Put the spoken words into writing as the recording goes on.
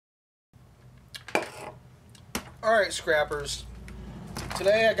Alright, scrappers.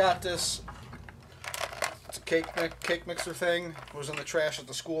 Today I got this cake mixer thing. It was in the trash at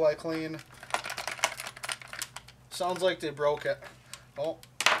the school I clean. Sounds like they broke it. Oh,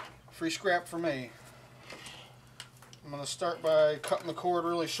 free scrap for me. I'm going to start by cutting the cord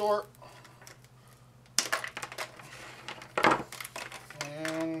really short.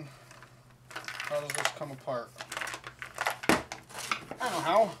 And how does this come apart? I don't know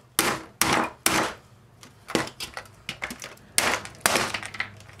how.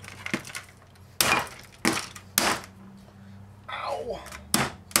 Ow!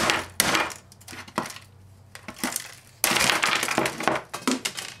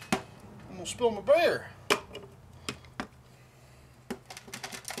 I'm gonna spill my beer.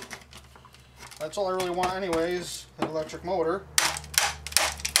 That's all I really want anyways, an electric motor.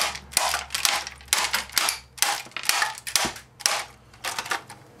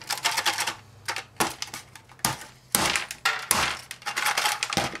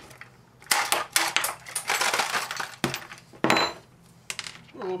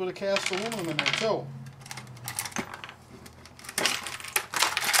 A little bit of cast aluminum in there too.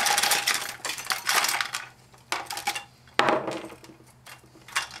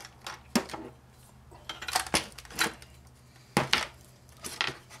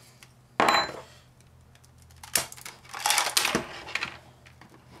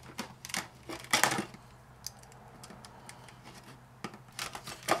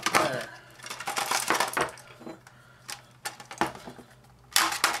 There.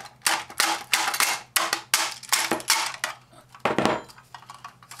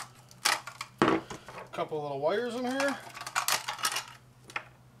 Couple little wires in here.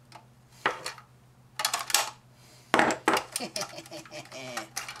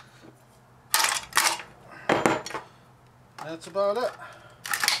 That's about it.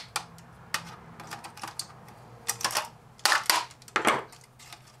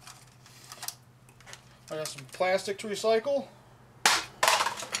 I got some plastic to recycle.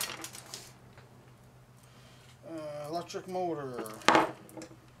 Electric motor.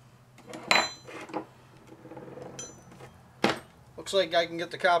 Looks like I can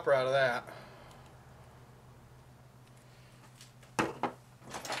get the copper out of that.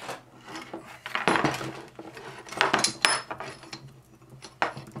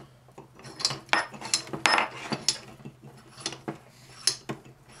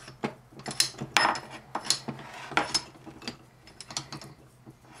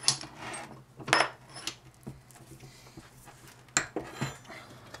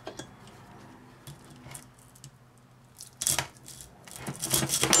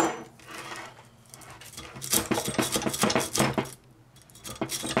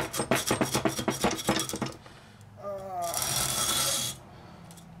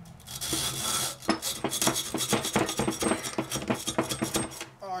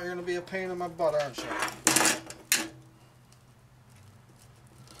 You're going to be a pain in my butt, aren't you?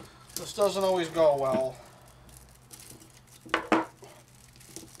 This doesn't always go well.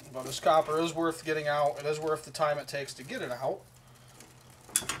 But this copper is worth getting out. It is worth the time it takes to get it out.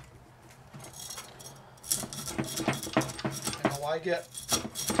 You know, why get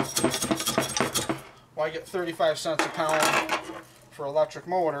 35 cents a pound for electric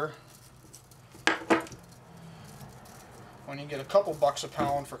motor when you get a couple bucks a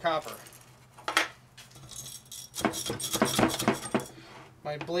pound for copper?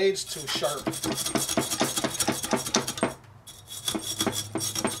 My blade's too sharp.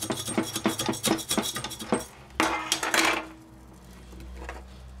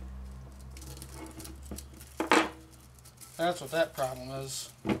 That's what that problem is.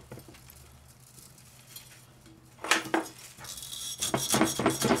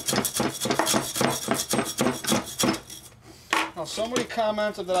 Now, somebody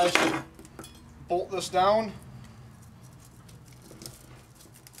commented that I should bolt this down.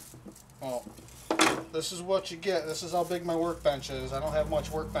 Well, this is what you get. This is how big my workbench is. I don't have much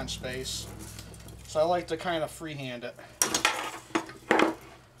workbench space, so I like to kind of freehand it.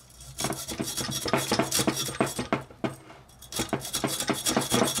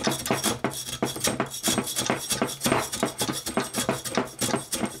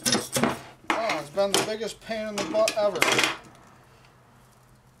 Oh, it's been the biggest pain in the butt ever.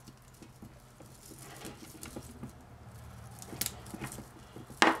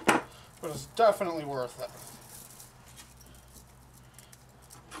 But it's definitely worth it.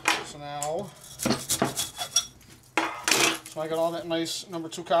 So now, I got all that nice number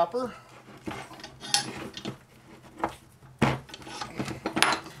 2 copper.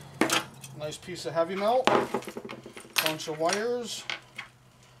 Nice piece of heavy melt. Bunch of wires.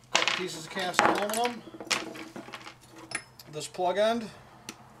 Couple pieces of cast aluminum. this plug end.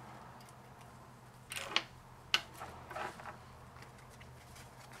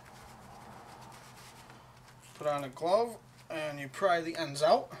 Put on a glove and you pry the ends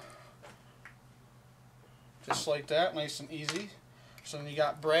out. Just like that, nice and easy. So then you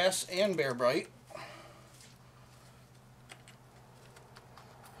got brass and Bear Brite.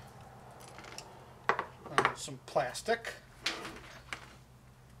 And some plastic.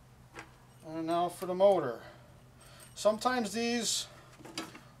 And now for the motor. Sometimes these,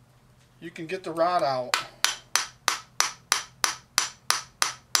 you can get the rod out.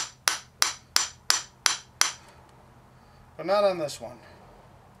 But not on this one.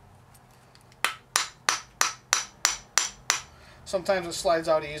 Sometimes it slides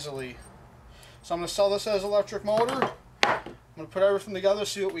out easily. So I'm going to sell this as electric motor. I'm going to put everything together,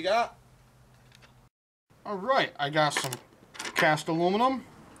 see what we got. Alright, I got some cast aluminum.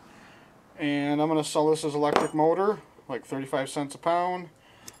 And I'm going to sell this as electric motor, like 35 cents a pound.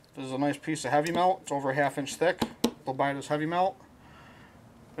 This is a nice piece of heavy melt. It's over a ½ inch thick. They'll buy this heavy melt.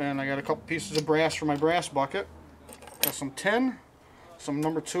 And I got a couple pieces of brass for my brass bucket. Got some tin, some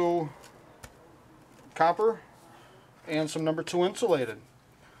number 2 copper, and some number 2 insulated.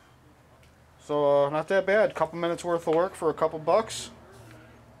 So not that bad. Couple minutes worth of work for a couple bucks.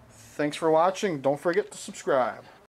 Thanks for watching. Don't forget to subscribe.